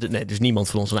maar dus niemand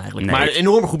van ons dan eigenlijk. Nee. Maar een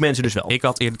enorme groep mensen dus wel. Ik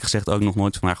had eerlijk gezegd ook nog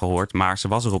nooit van haar gehoord, maar ze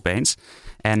was er opeens.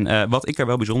 En wat ik er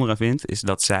wel bijzonder aan vind, is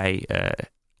dat zij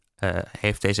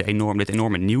heeft dit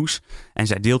enorme nieuws. En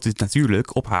zij deelt dit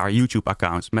natuurlijk op haar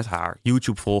YouTube-account met haar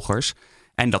YouTube-volgers.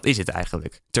 En dat is het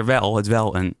eigenlijk. Terwijl het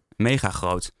wel een mega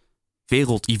groot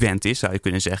wereldevent is, zou je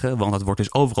kunnen zeggen. Want het wordt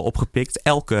dus overal opgepikt.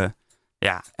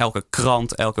 Elke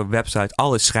krant, elke website,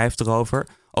 alles schrijft erover.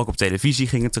 Ook op televisie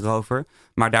ging het erover.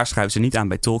 Maar daar schrijven ze niet aan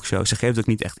bij talkshows. Ze geeft ook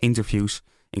niet echt interviews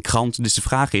in kranten. Dus de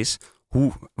vraag is,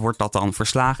 hoe wordt dat dan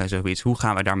verslagen? Zoiets? Hoe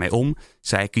gaan we daarmee om?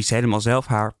 Zij kiest helemaal zelf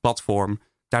haar platform.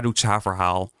 Daar doet ze haar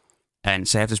verhaal. En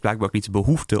zij heeft dus blijkbaar ook niet de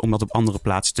behoefte om dat op andere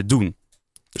plaatsen te doen.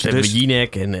 Dus hebben we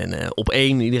Jinek en op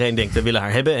 1. Iedereen denkt, we willen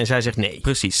haar hebben. En zij zegt nee.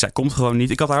 Precies, zij komt gewoon niet.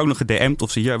 Ik had haar ook nog gedM'd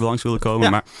of ze hier langs wilde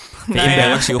komen. Maar geen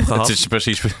reactie op gehad. Het is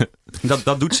precies.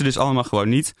 Dat doet ze dus allemaal gewoon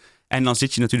niet. En dan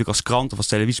zit je natuurlijk als krant of als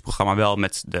televisieprogramma wel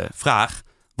met de vraag,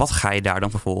 wat ga je daar dan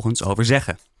vervolgens over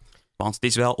zeggen? Want het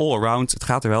is wel all around. Het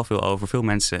gaat er wel veel over. Veel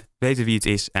mensen weten wie het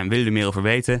is en willen er meer over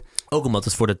weten. Ook omdat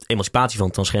het voor de emancipatie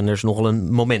van transgenders nogal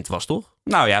een moment was, toch?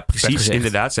 Nou ja, precies.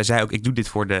 Inderdaad. Zij zei ook, ik doe dit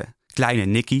voor de kleine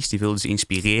Nikkies. Die wilde ze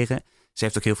inspireren. Ze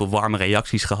heeft ook heel veel warme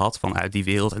reacties gehad vanuit die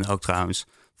wereld. En ook trouwens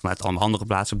vanuit allemaal andere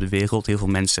plaatsen op de wereld. Heel veel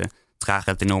mensen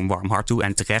dragen het enorm warm hart toe.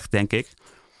 En terecht, denk ik.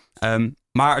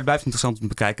 Maar het blijft interessant om te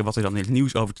bekijken wat er dan in het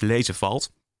nieuws over te lezen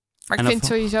valt. Maar ik vind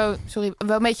sowieso,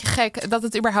 wel een beetje gek dat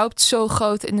het überhaupt zo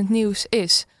groot in het nieuws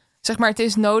is. zeg maar, het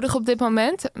is nodig op dit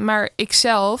moment. Maar ik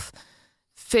zelf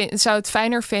zou het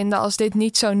fijner vinden als dit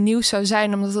niet zo nieuws zou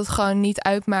zijn. Omdat het gewoon niet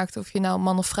uitmaakt of je nou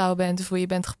man of vrouw bent of hoe je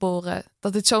bent geboren.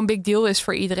 Dat dit zo'n big deal is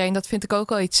voor iedereen. Dat vind ik ook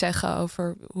wel iets zeggen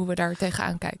over hoe we daar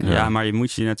tegenaan kijken. Ja, maar je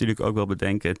moet je natuurlijk ook wel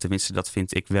bedenken, tenminste dat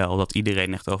vind ik wel, dat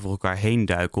iedereen echt over elkaar heen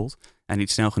duikelt. En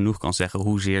niet snel genoeg kan zeggen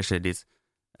hoezeer ze dit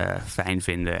fijn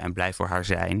vinden en blij voor haar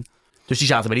zijn. Dus die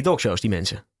zaten bij die talkshows, die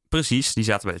mensen? Precies, die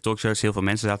zaten bij de talkshows. Heel veel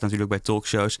mensen zaten natuurlijk bij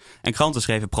talkshows. En kranten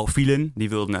schreven profielen. Die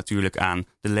wilden natuurlijk aan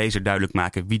de lezer duidelijk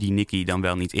maken wie die Nikkie dan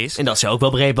wel niet is. En dat ze ook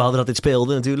wel begrepen hadden dat dit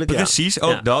speelde natuurlijk. Precies,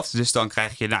 ook dat. Dus dan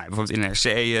krijg je bijvoorbeeld in NRC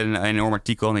een enorm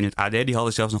artikel. En in het AD, die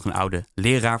hadden zelfs nog een oude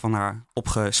leraar van haar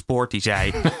opgespoord. Die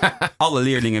zei, alle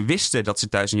leerlingen wisten dat ze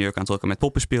thuis een jurk aantrokken met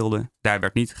poppen speelden. Daar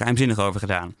werd niet geheimzinnig over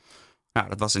gedaan. Nou,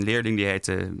 dat was een leerling, die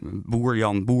heette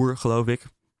Jan Boer, geloof ik.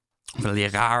 Of een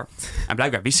leraar. En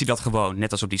blijkbaar wist hij dat gewoon,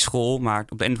 net als op die school. Maar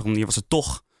op de een of andere manier was het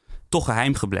toch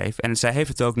geheim gebleven. En zij heeft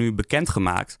het ook nu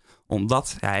bekendgemaakt,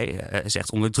 omdat hij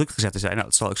zegt onder druk gezet te zijn. Nou,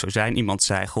 dat zal ook zo zijn. Iemand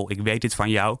zei, goh, ik weet dit van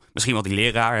jou. Misschien wel die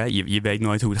leraar, hè? Je weet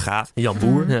nooit hoe het gaat. Jan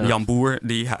Boer. Ja. Jan Boer,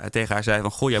 die tegen haar zei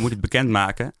van, goh, jij moet het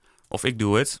bekendmaken. Of ik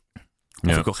doe het.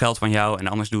 Of ik wil geld van jou en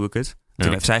anders doe ik het.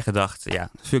 Toen heeft zij gedacht, ja,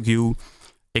 fuck you.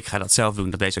 Ik ga dat zelf doen.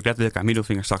 Dat deed ze ook letterlijk, haar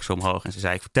middelvinger stak zo omhoog. En ze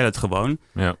zei, ik vertel het gewoon.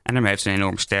 Ja. En daarmee heeft ze een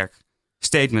enorm sterk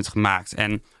statement gemaakt.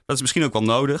 En dat is misschien ook wel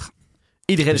nodig.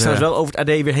 Iedereen is trouwens wel over het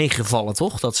AD weer heen gevallen,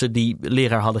 toch? Dat ze die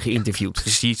leraar hadden geïnterviewd.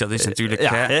 Precies, dat is natuurlijk...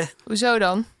 Hè? Hoezo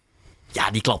dan?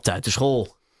 Ja, die klapte uit de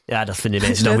school. Ja, dat vinden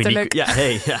mensen dan weer niet...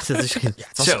 Dat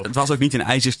is... Het was ook niet een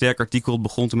ijzersterk artikel. Het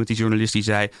begon toen met die journalist die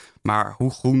zei, maar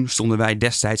hoe groen stonden wij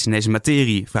destijds in deze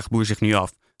materie? Vraagt Boer zich nu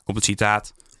af. Komt het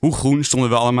citaat. Hoe groen stonden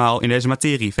we allemaal in deze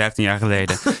materie 15 jaar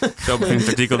geleden? Zo begint het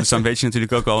artikel, dus dan weet je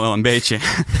natuurlijk ook al wel een beetje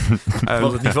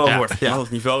wat het niveau wordt. Ja. Wat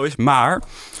het niveau is. Maar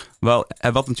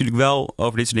wat natuurlijk wel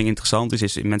over dit soort dingen interessant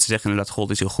is mensen zeggen inderdaad, god,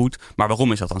 is heel goed. Maar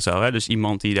waarom is dat dan zo? Hè? Dus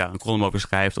iemand die daar een column over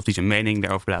schrijft of die zijn mening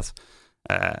daarover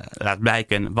laat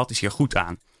blijken. Wat is hier goed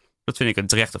aan? Dat vind ik een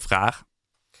terechte vraag.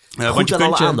 Goed aan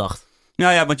alle aandacht.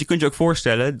 Nou ja, want je kunt je ook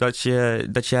voorstellen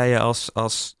dat jij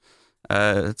als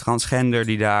transgender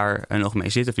die daar nog mee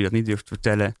zit, of die dat niet durft te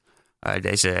vertellen,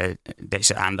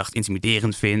 deze aandacht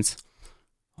intimiderend vindt.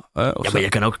 Maar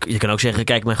je kan ook zeggen,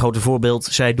 kijk, mijn grote voorbeeld,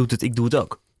 zij doet het, ik doe het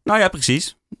ook. Nou ja,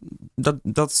 precies.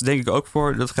 Dat denk ik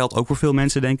ook dat geldt ook voor veel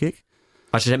mensen, denk ik.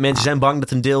 Maar mensen zijn bang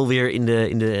dat een deel weer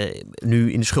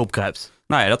nu in de schulp kruipt.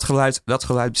 Nou ja, dat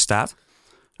geluid bestaat.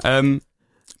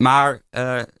 Maar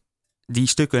die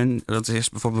stukken, dat is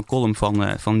bijvoorbeeld een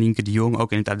column van Nienke de Jong,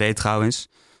 ook in het AD trouwens,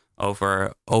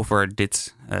 over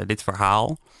dit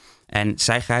verhaal. En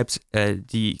zij grijpt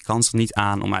die kans er niet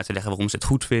aan om uit te leggen waarom ze het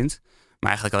goed vindt. Maar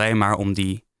eigenlijk alleen maar om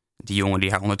die jongen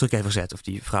die haar onder druk heeft gezet, of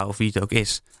die vrouw of wie het ook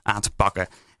is, aan te pakken.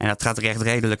 En dat gaat er echt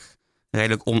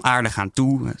redelijk onaardig aan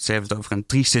toe. Ze heeft het over een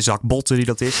trieste zak botten die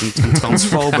dat is. Een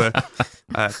transfobe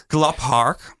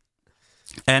klaphark.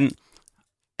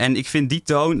 En ik vind die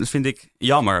toon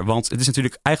jammer. Want het is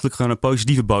natuurlijk eigenlijk gewoon een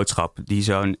positieve boodschap die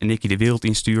zo'n Nikkie de wereld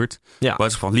instuurt. Ja.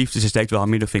 Boodschap van liefde. Ze steekt wel haar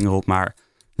middelvinger op, maar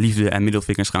liefde en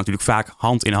middelvingers gaan natuurlijk vaak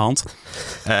hand in hand.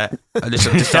 Dus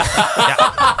dat is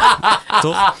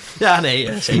toch? Ja,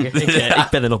 nee, zeker. Ik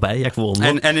ben er nog bij. Ja, ik voel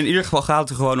hem. En in ieder geval gaat het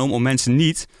er gewoon om mensen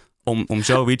niet om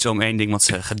zoiets, om één ding wat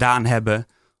ze gedaan hebben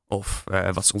of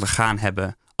wat ze ondergaan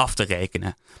hebben, af te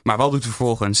rekenen. Maar wat doet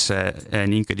vervolgens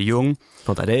Nienke de Jong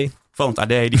van het AD? Van het AD,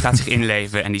 die gaat zich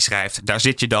inleven en die schrijft, daar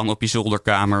zit je dan op je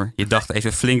zolderkamer. Je dacht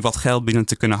even flink wat geld binnen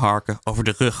te kunnen harken over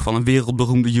de rug van een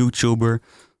wereldberoemde YouTuber.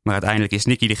 Maar uiteindelijk is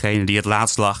Nikkie degene die het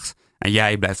laatst lacht. En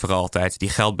jij blijft voor altijd die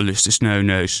geldbeluste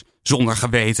sneuneus, zonder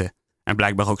geweten. En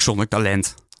blijkbaar ook zonder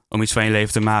talent om iets van je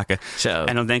leven te maken. Zo.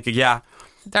 En dan denk ik, ja,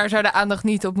 daar zou de aandacht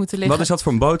niet op moeten liggen. Wat is dat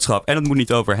voor een boodschap? En het moet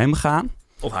niet over hem gaan.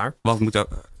 Of haar.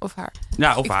 Of haar.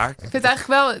 Ja, of haar. Ik vind eigenlijk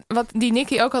wel, wat die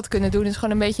Nikkie ook had kunnen doen, is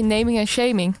gewoon een beetje naming en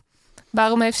shaming.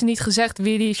 Waarom heeft ze niet gezegd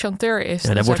wie die chanteur is?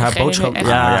 Ja, daar wordt haar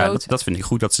boodschap. Dat vind ik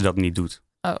goed dat ze dat niet doet.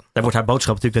 Oh. Daar wordt haar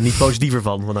boodschap natuurlijk dan niet positiever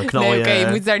van. Want dan knal je... je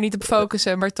moet daar niet op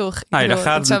focussen, maar toch. Nou ja, daar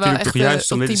gaat het zou wel echt juist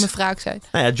de ultieme wraak zijn.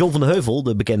 Nou ja, John van de Heuvel,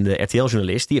 de bekende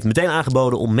RTL-journalist, die heeft meteen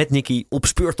aangeboden om met Nikkie op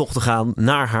speurtocht te gaan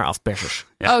naar haar afpersers.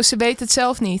 Ja. Oh, ze weet het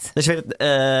zelf niet?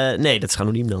 Nee, dat is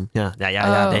anoniem dan.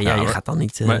 Je gaat dan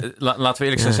niet... Maar laten we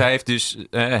eerlijk zijn, zij heeft dus...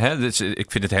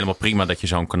 ik vind het helemaal prima dat je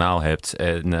zo'n kanaal hebt.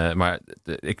 Maar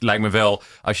het lijkt me wel,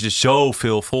 als je dus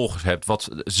zoveel volgers hebt,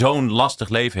 zo'n lastig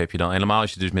leven heb je dan. Helemaal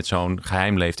als je dus met zo'n geheim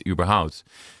leeft überhaupt.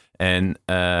 En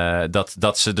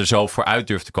dat ze er zo voor uit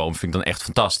durft te komen, vind ik dan echt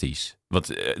fantastisch.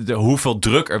 Want hoeveel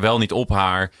druk er wel niet op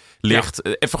haar ligt.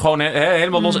 Ja. Even gewoon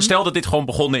helemaal los. Stel dat dit gewoon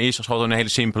begonnen is als gewoon een hele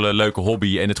simpele, leuke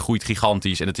hobby. En het groeit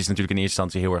gigantisch. En het is natuurlijk in eerste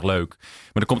instantie heel erg leuk.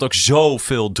 Maar er komt ook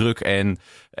zoveel druk en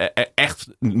echt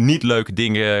niet leuke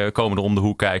dingen komen er om de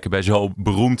hoek kijken bij zo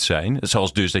beroemd zijn.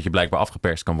 Zoals dus dat je blijkbaar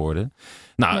afgeperst kan worden.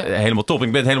 Nou, helemaal top.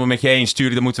 Ik ben het helemaal met je eens.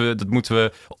 Tuurlijk, dat moeten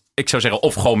we, ik zou zeggen,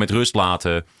 of gewoon met rust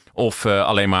laten. Of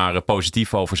alleen maar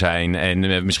positief over zijn.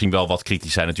 En misschien wel wat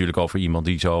kritisch zijn natuurlijk over iemand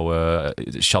die zo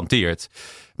chanteert.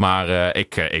 Maar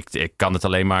ik kan het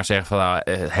alleen maar zeggen van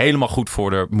helemaal goed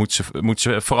voor haar. Moet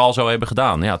ze vooral zo hebben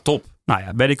gedaan. Ja, top. Nou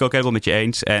ja, ben ik ook helemaal met je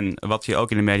eens. En wat je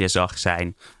ook in de media zag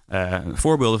zijn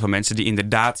voorbeelden van mensen die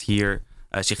inderdaad hier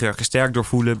zich erg gesterkt door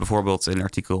voelen. Bijvoorbeeld een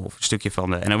artikel of een stukje van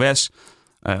de NOS.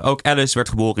 Ook Alice werd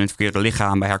geboren in het verkeerde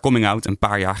lichaam. Bij haar coming-out een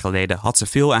paar jaar geleden had ze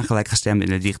veel aan gelijkgestemden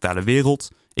in de digitale wereld.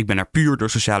 Ik ben er puur door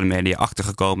sociale media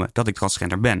achtergekomen dat ik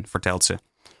transgender ben, vertelt ze.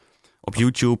 Op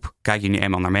YouTube kijk je nu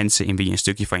eenmaal naar mensen in wie je een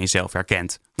stukje van jezelf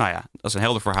herkent. Nou ja, dat is een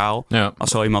helder verhaal. Ja.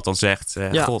 Als zo iemand dan zegt,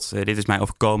 God, dit is mij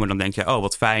overkomen, dan denk je, oh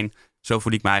wat fijn, zo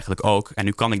voel ik me eigenlijk ook en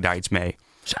nu kan ik daar iets mee.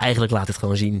 Dus eigenlijk laat het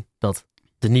gewoon zien dat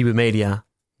de nieuwe media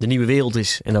de nieuwe wereld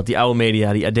is. En dat die oude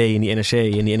media, die AD en die NRC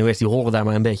en die NOS, die horen daar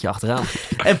maar een beetje achteraan.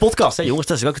 En podcast, hè jongens,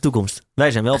 dat is ook de toekomst.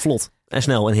 Wij zijn wel vlot en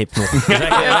snel en hip nog.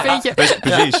 Vind je?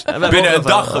 Precies. Ja, binnen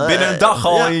een dag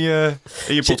al in je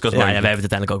podcast. Ja, wij hebben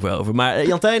het uiteindelijk ook weer over. Maar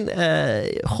Jantijn,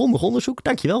 grondig onderzoek,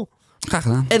 dankjewel. Graag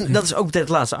gedaan. En dat is ook meteen het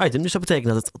laatste item. Dus dat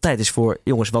betekent dat het tijd is voor,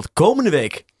 jongens, wat komende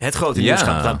week het grote nieuws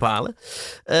gaat bepalen.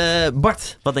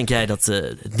 Bart, wat denk jij dat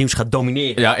het nieuws gaat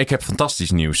domineren? Ja, ik heb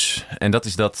fantastisch nieuws. En dat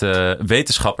is dat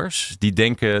wetenschappers, die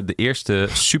denken de eerste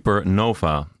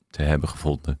supernova te hebben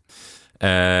gevonden.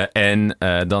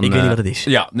 Dan, ik weet niet wat het is.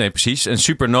 Ja, nee, precies. Een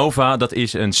supernova, dat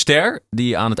is een ster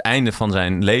die aan het einde van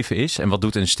zijn leven is. En wat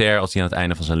doet een ster als die aan het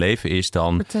einde van zijn leven is?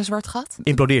 Dan wordt een zwart gat?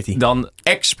 Implodeert hij? Dan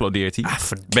explodeert hij.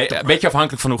 Een beetje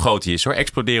afhankelijk van hoe groot hij is, hoor.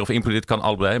 Exploderen of imploderen kan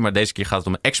allebei. Maar deze keer gaat het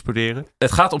om exploderen.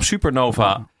 Het gaat om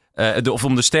supernova. Of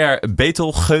om de ster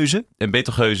Betelgeuse. En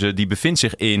Betelgeuse die bevindt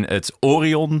zich in het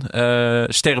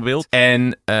Orion-sterrenbeeld.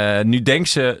 En nu denken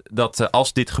ze dat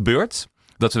als dit gebeurt,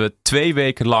 dat we 2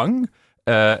 weken lang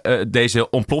deze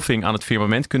ontploffing aan het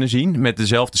firmament kunnen zien met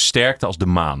dezelfde sterkte als de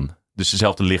maan. Dus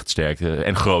dezelfde lichtsterkte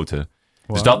en grootte.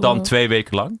 Wow. Dus dat dan 2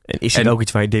 weken lang. En is het ook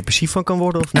iets waar je depressief van kan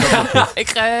worden? Of niet? Ik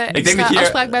ga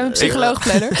afspraak bij mijn psycholoog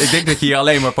plannen. Ik denk dat je hier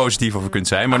alleen maar positief over kunt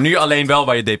zijn. Maar nu alleen wel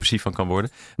waar je depressief van kan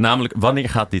worden. Namelijk, wanneer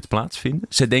gaat dit plaatsvinden?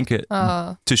 Ze denken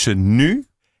tussen nu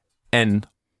en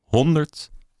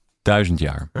 100.000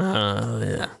 jaar.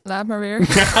 Laat maar weer.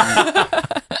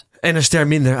 En een ster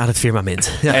minder aan het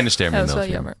firmament. Ja. En een ster minder. Dat is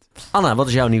wel jammer. Anna, wat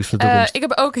is jouw nieuws van de toekomst? Ik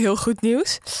heb ook heel goed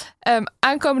nieuws.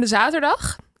 Aankomende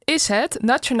zaterdag is het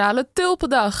Nationale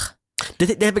Tulpendag.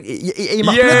 Dit heb ik. Je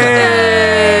mag plukken.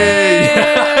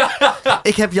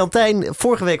 Ik heb Jantijn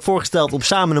vorige week voorgesteld om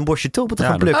samen een bosje tulpen te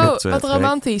gaan plukken. Oh, wat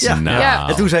romantisch. Ja. Nou. Ja.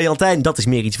 En toen zei Jantijn, dat is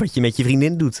meer iets wat je met je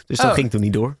vriendin doet. Dus dat ging toen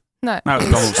niet door. Nee. Nou, dat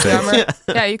kan ook steeds.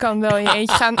 Ja, je kan wel in je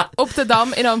eentje gaan op de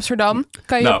Dam in Amsterdam.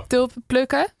 Kan je tulpen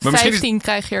plukken. 15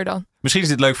 krijg je er dan. Misschien is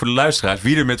dit leuk voor de luisteraars.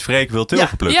 Wie er met Freek wil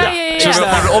tulpen plukken. Ja. Zullen we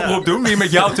gewoon een oproep doen? Wie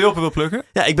met jou tulpen wil plukken?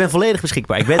 Ja, ik ben volledig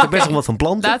beschikbaar. Ik weet ook best wel wat van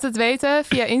planten. Laat het weten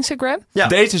via Instagram. Ja.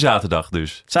 Deze zaterdag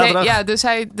dus. Zaterdag?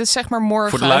 Dus zeg maar morgen.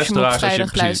 Voor de luisteraars als je op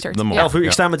vrijdag luistert. 11 uur.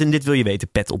 Ik sta met een Dit Wil Je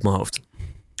Weten pet op mijn hoofd.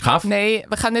 Gaaf. Nee,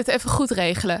 we gaan dit even goed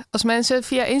regelen. Als mensen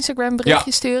via Instagram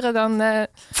berichtjes sturen, dan...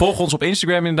 Volg ons op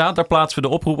Instagram inderdaad. Daar plaatsen we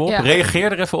de oproep op. Ja.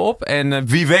 Reageer er even op. En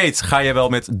wie weet ga je wel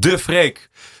met de Freek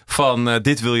van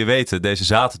Dit Wil Je Weten deze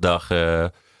zaterdag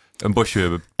een bosje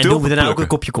tulpen en doen we daarna plukken. ook een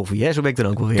kopje koffie, hè? Zo ben ik dan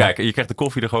ook wel weer. Kijk, je krijgt de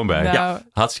koffie er gewoon bij. Nou, ja,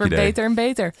 hartstikke idee. Beter en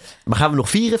beter. Maar gaan we nog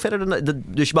vieren verder?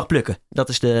 Dus je mag plukken. Dat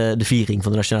is de viering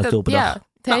van de Nationale Tulpendag. Ja,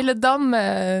 het hele Dam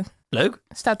leuk.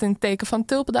 Staat in het teken van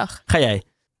Tulpendag. Ga jij?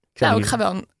 Ik ga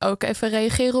wel ook even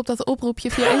reageren op dat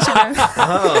oproepje via Instagram.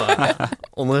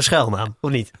 Onder een schuilnaam, of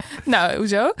niet? Nou,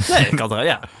 hoezo? Nee, ik kan er,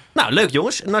 ja. Nou, leuk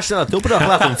jongens. Nationale Tulpendag,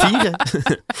 laten we hem vieren.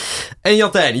 En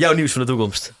Jantijn, jouw nieuws van de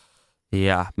toekomst.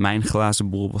 Ja, mijn glazen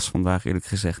bol was vandaag eerlijk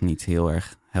gezegd niet heel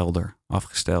erg helder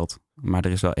afgesteld. Maar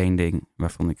er is wel 1 ding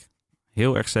waarvan ik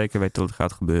heel erg zeker weet dat het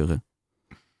gaat gebeuren.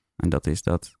 En dat is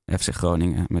dat FC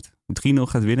Groningen met 3-0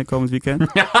 gaat winnen komend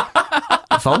weekend.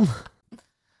 Van?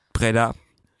 Breda.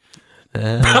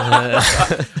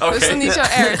 Dat is dan niet zo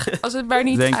erg, als het maar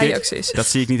niet denk Ajax is. Dat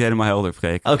zie ik niet helemaal helder,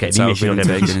 Freek. Oké, die mis je nog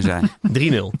 2 kunnen zijn.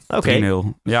 3-0. Oké.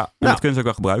 3-0. Ja, en dat kunnen ze ook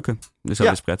wel gebruiken. Dus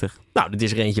dat is prettig. Nou, dit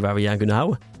is er eentje waar we je aan kunnen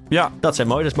houden. Ja. Dat zijn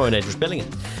mooi, dat is mooi in deze voorspellingen.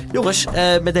 Jongens,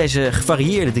 met deze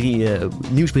gevarieerde 3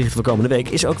 nieuwsberichten van komende week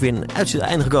is ook weer een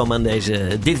einde gekomen aan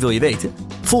deze Dit Wil Je Weten.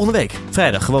 Volgende week,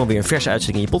 vrijdag, gewoon weer een verse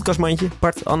uitzending in je podcastmandje.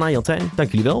 Bart, Anna, Jantijn, dank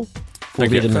jullie wel.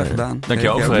 Dank je, graag gedaan. Dank je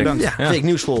ook. Week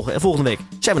nieuws volgen. En volgende week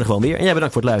zijn we er gewoon weer. En jij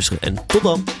bedankt voor het luisteren. En tot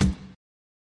dan.